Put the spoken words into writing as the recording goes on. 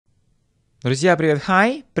Друзья, привет,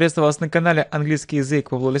 hi! Приветствую вас на канале Английский язык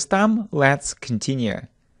по плейлистам. Let's continue.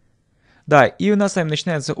 Да, и у нас с вами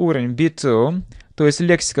начинается уровень B2, то есть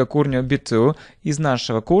лексика к уровню B2 из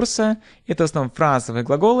нашего курса. Это в основном фразовые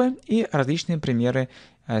глаголы и различные примеры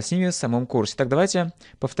с ними в самом курсе. Так, давайте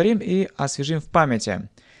повторим и освежим в памяти.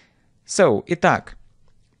 So, итак,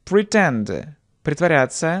 pretend,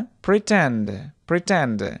 притворяться, pretend,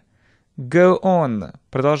 pretend. Go on,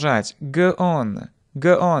 продолжать, go on,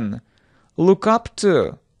 go on. Look up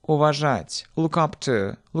to, уважать, look up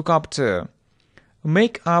to, look up to.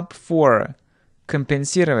 Make up for,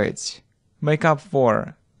 компенсировать, make up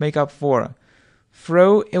for, make up for.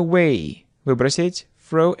 Throw away, выбросить,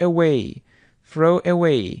 throw away, throw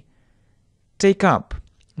away. Take up,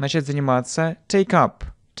 начать заниматься, take up,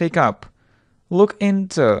 take up. Look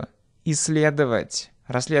into, исследовать,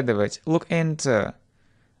 расследовать, look into,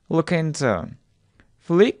 look into.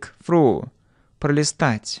 Flick through,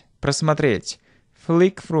 пролистать, просмотреть.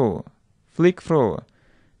 Flick through, flick through.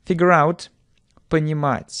 Figure out,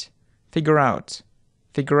 понимать. Figure out,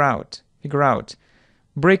 figure out, figure out.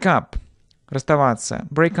 Break up, расставаться.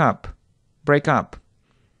 Break up, break up.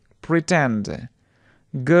 Pretend.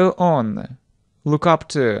 Go on, look up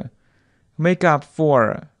to. Make up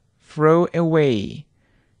for, throw away.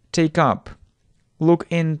 Take up, look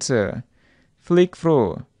into. Flick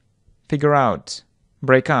through, figure out,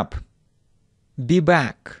 break up. Be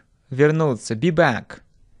back, вернуться, be back.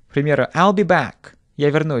 К примеру, I'll be back, я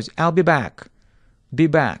вернусь, I'll be back, be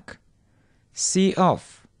back. See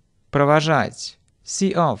off, провожать,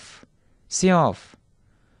 see off, see off.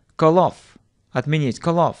 Call off, отменить,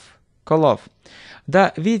 call off, call off.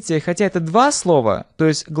 Да, видите, хотя это два слова, то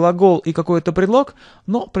есть глагол и какой-то предлог,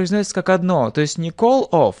 но произносится как одно, то есть не call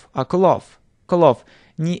off, а call off, call off.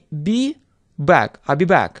 Не be back, а be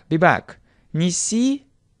back, be back. Не see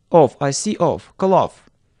off, а see off, call off.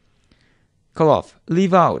 Call off.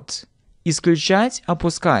 Leave out. Исключать,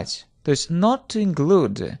 опускать. То есть not to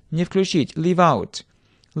include. Не включить. Leave out.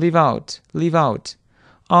 Leave out. Leave out.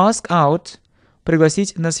 Ask out.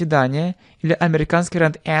 Пригласить на свидание. Или американский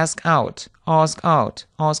вариант ask out. Ask out.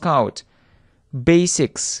 Ask out.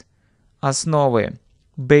 Basics. Основы.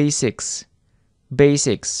 Basics.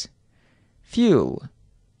 Basics. Fuel.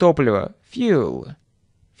 Топливо. Fuel.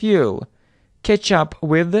 Fuel. Catch up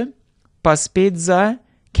with. Поспеть за.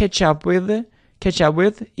 Catch up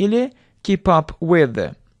with или keep up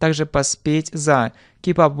with. Также поспеть за.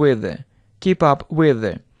 Keep up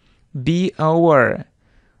with. Be over.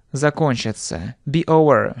 Закончиться. Be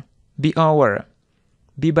over. Be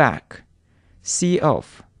back. See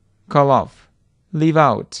off. Call off. Leave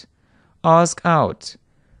out. Ask out.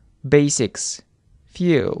 Basics.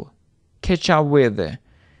 Fuel. Catch up with.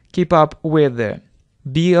 Keep up with.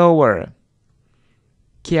 Be over.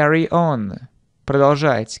 Carry on.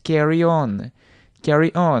 Продолжать. Carry on.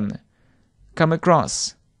 Carry on. Come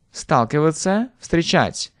across. Сталкиваться.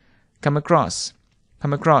 Встречать. Come across.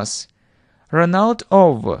 Come across. Run out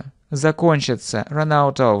of. Закончиться. Run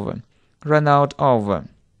out of. Run out of.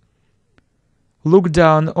 Look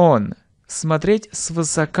down on. Смотреть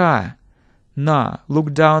свысока. На.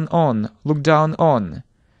 Look down on. Look down on.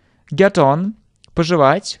 Get on.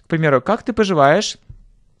 Поживать. К примеру, как ты поживаешь?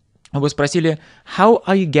 Вы спросили, how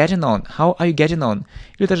are you getting on? How are you getting on?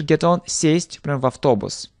 Или даже get on, сесть, прям в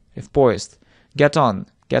автобус, в поезд. Get on,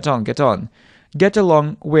 get on, get on. Get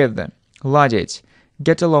along with, ладить.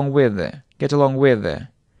 Get along with, get along with.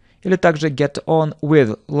 Или также get on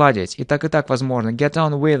with, ладить. И так возможно. Get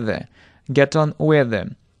on with, get on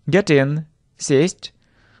with. Get in, сесть.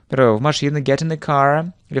 Например, в машину, get in the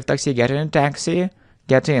car. Или в такси, get in a taxi.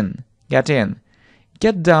 Get in, get in.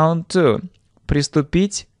 Get down to,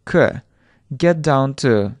 приступить к. Get down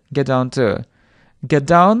to, get down to. Get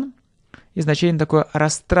down и значение такое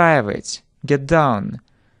расстраивать. Get down,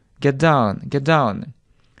 get down, get down.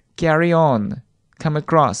 Carry on, come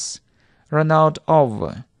across. Run out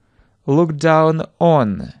of. Look down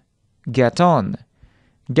on. Get on.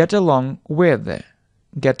 Get along with.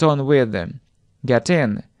 Get on with. Get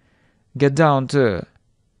in. Get down to.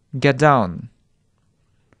 Get down.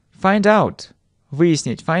 Find out.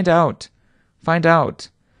 Выяснить. Find out. Find out.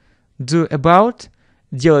 Do about.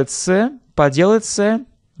 Делать с. Поделать с.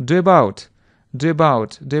 Do about. Do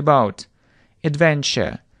about. Do about.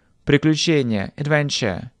 Adventure. Приключение.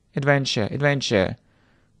 Adventure. Adventure. Adventure.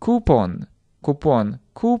 Coupon. Coupon.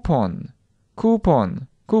 Coupon. Coupon.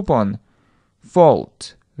 Coupon.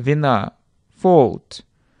 Fault. Вина. Fault.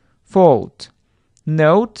 Fault.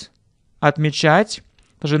 Note. Отмечать.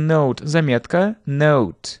 Тоже note. Заметка.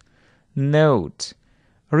 Note. Note.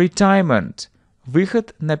 Retirement.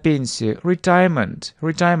 Выход на пенсию. Retirement.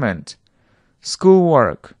 Retirement.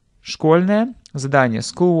 Schoolwork. школьное задание,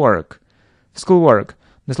 schoolwork, schoolwork,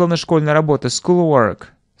 дословно школьная работа, schoolwork,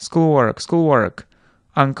 schoolwork, schoolwork,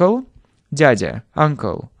 uncle, дядя,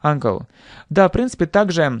 uncle, uncle. Да, в принципе,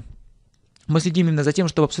 также мы следим именно за тем,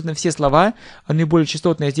 чтобы абсолютно все слова, наиболее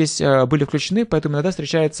частотные, здесь были включены, поэтому иногда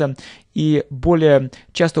встречаются и более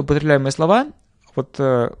часто употребляемые слова. Вот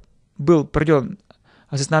был проведен,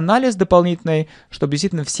 соответственно, анализ дополнительный, чтобы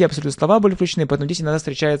действительно все абсолютно слова были включены, поэтому здесь иногда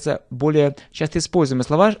встречаются более часто используемые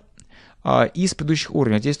слова из предыдущих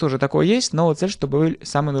уровней. Здесь тоже такое есть, но цель, чтобы были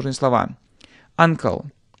самые нужные слова. Uncle,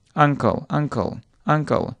 uncle, uncle,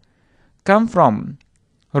 uncle. Come from,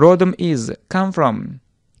 родом из, come from,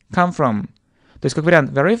 come from. То есть, как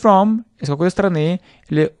вариант, where are you from, из какой страны,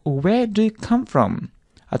 или where do you come from,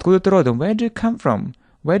 откуда ты родом, where do you come from,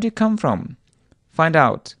 where do you come from. Find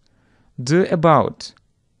out, do about,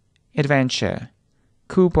 adventure,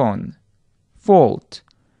 coupon, fault,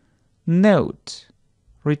 note,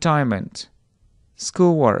 retirement,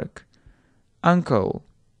 schoolwork, uncle,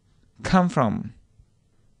 come from.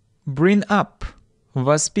 Bring up,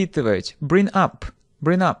 воспитывать, bring up,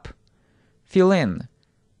 bring up. Fill in,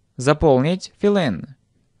 заполнить, fill in,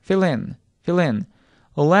 fill in, fill in.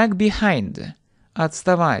 Lag behind,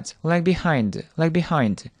 отставать, lag behind, lag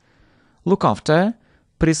behind. Look after,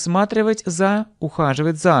 присматривать за,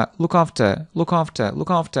 ухаживать за, look after, look after,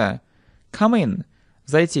 look after. Come in,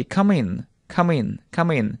 зайти, come in, come in,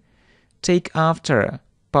 come in. Take after,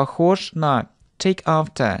 похож на, take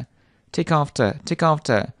after, take after, take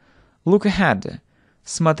after. Look ahead,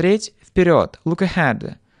 смотреть вперед, look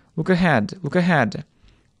ahead, look ahead, look ahead.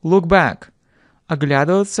 Look back,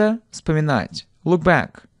 оглядываться, вспоминать, look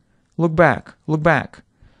back, look back, look back.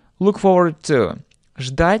 Look forward to,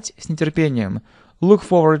 ждать с нетерпением, look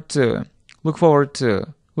forward to, look forward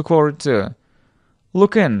to, look forward to.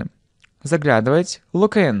 Look in, заглядывать,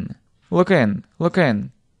 look in, look in, look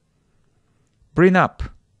in. Bring up,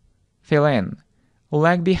 fill in,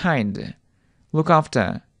 lag behind, look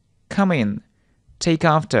after, come in, take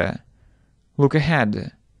after, look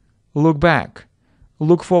ahead, look back,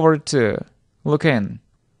 look forward to, look in.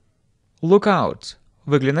 Look out,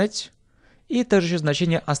 выглянуть. И также еще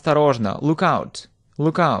значение осторожно, look out,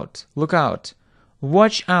 look out, look out.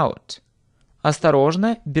 Watch out,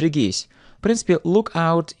 осторожно, берегись. В принципе, look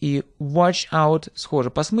out и watch out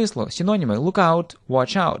схожи по смыслу, синонимы. Look out,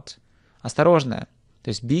 watch out. Осторожно. То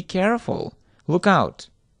есть be careful, look out,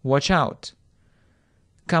 watch out.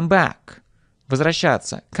 Come back,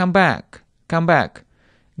 возвращаться. Come back, come back.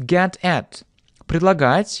 Get at,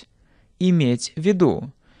 предлагать, иметь в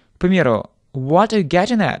виду. К примеру, what are you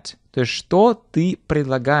getting at? То есть, что ты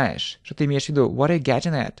предлагаешь, что ты имеешь в виду. What are you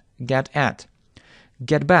getting at? Get at.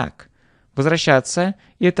 Get back, возвращаться,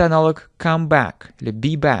 и это аналог come back, или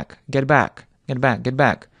be back, get back, get back, get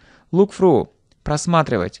back. Look through,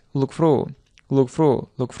 просматривать, look through, look through,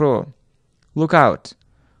 look through. Look out,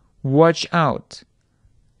 watch out,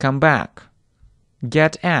 come back,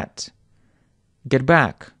 get at, get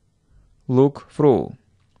back, look through.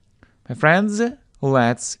 My friends,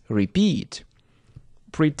 let's repeat.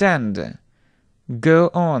 Pretend, go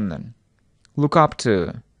on, look up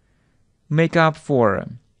to, make up for,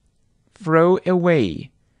 throw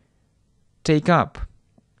away, take up,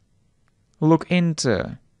 look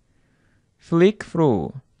into, flick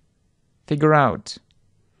through, figure out,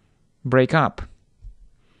 break up,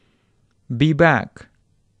 be back,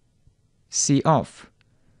 see off,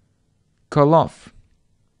 call off,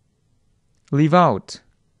 leave out,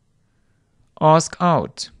 ask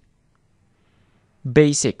out,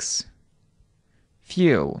 basics,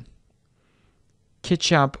 fuel,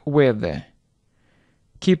 catch up with,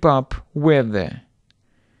 keep up with,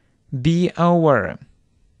 be aware,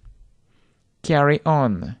 carry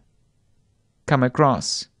on, come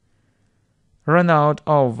across, run out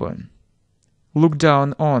of, look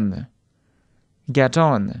down on, get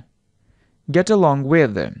on, get along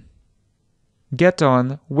with, get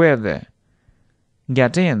on with,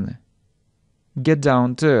 get in, get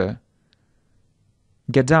down to,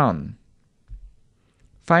 get down.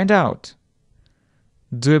 Find out,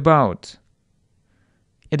 do about,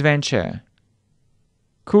 adventure,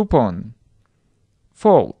 coupon,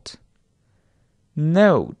 fault,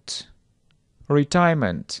 note,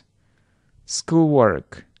 retirement,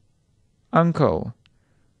 schoolwork, uncle,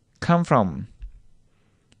 come from,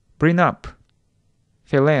 bring up,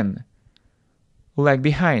 fill in, lag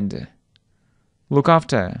behind, look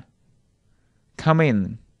after, come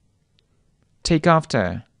in, take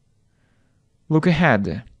after, look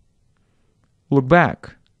ahead, look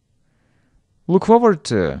back, look forward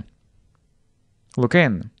to, look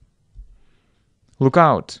in, look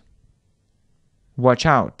out, watch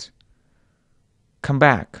out, come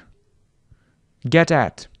back, get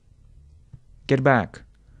at, get back,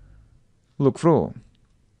 look through.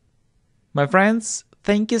 My friends,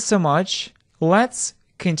 thank you so much. Let's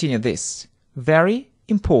continue this very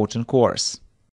important course.